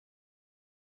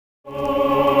It's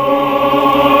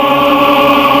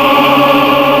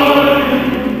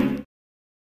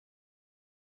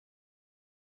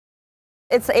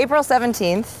April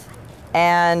 17th,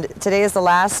 and today is the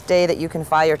last day that you can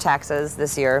file your taxes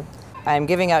this year. I'm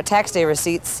giving out tax day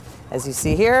receipts, as you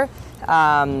see here.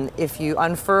 If you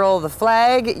unfurl the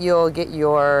flag, you'll get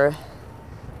your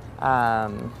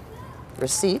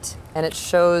receipt, and it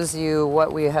shows you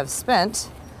what we have spent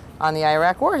on the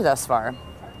Iraq War thus far.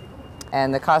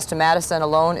 And the cost to Madison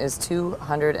alone is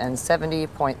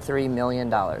 $270.3 million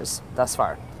thus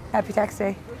far. Happy tax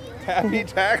day. Happy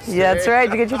tax day. Yeah, that's right.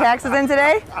 Did you get your taxes in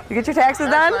today? You get your taxes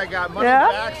done? I got money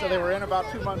back, so they were in about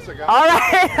 2 months ago. All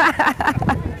right.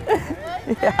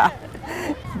 Yeah.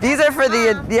 These are for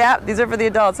the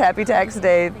adults. Happy tax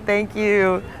day. Thank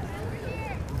you.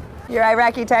 Your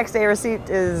Iraqi tax day receipt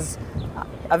is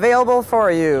available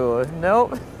for you.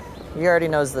 Nope. He already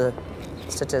knows the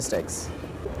statistics.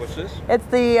 What's this? It's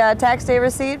the tax day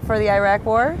receipt for the Iraq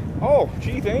War. Oh,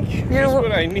 gee, thank you. That's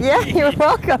what I need. Yeah, you're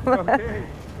welcome. Okay.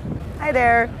 Hi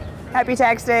there. Happy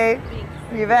tax day.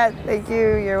 You bet. Thank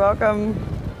you. You're welcome.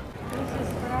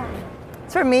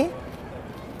 It's from me.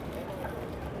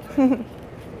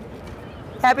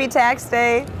 Happy tax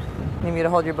day. Need me to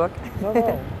hold your book? No, no.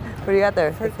 What do you got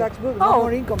there? For tax book, no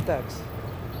more income tax.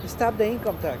 Stop the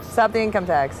income tax. Stop the income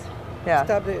tax. Yeah.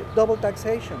 Stop the double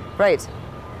taxation. Right.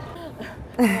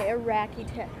 My Iraqi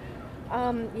tax.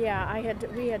 Yeah,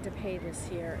 we had to pay this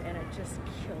year, and it just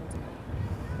killed me.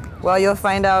 Well, you'll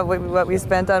find out what we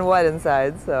spent on what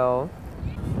inside, so. Oh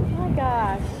my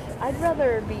gosh, I'd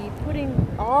rather be putting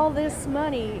all this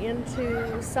money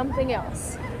into something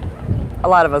else. A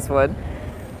lot of us would.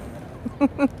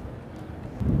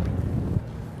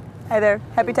 Hi there.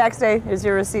 Happy tax day. Here's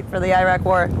your receipt for the Iraq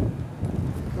War.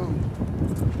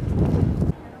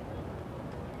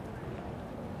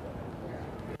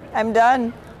 I'm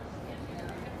done.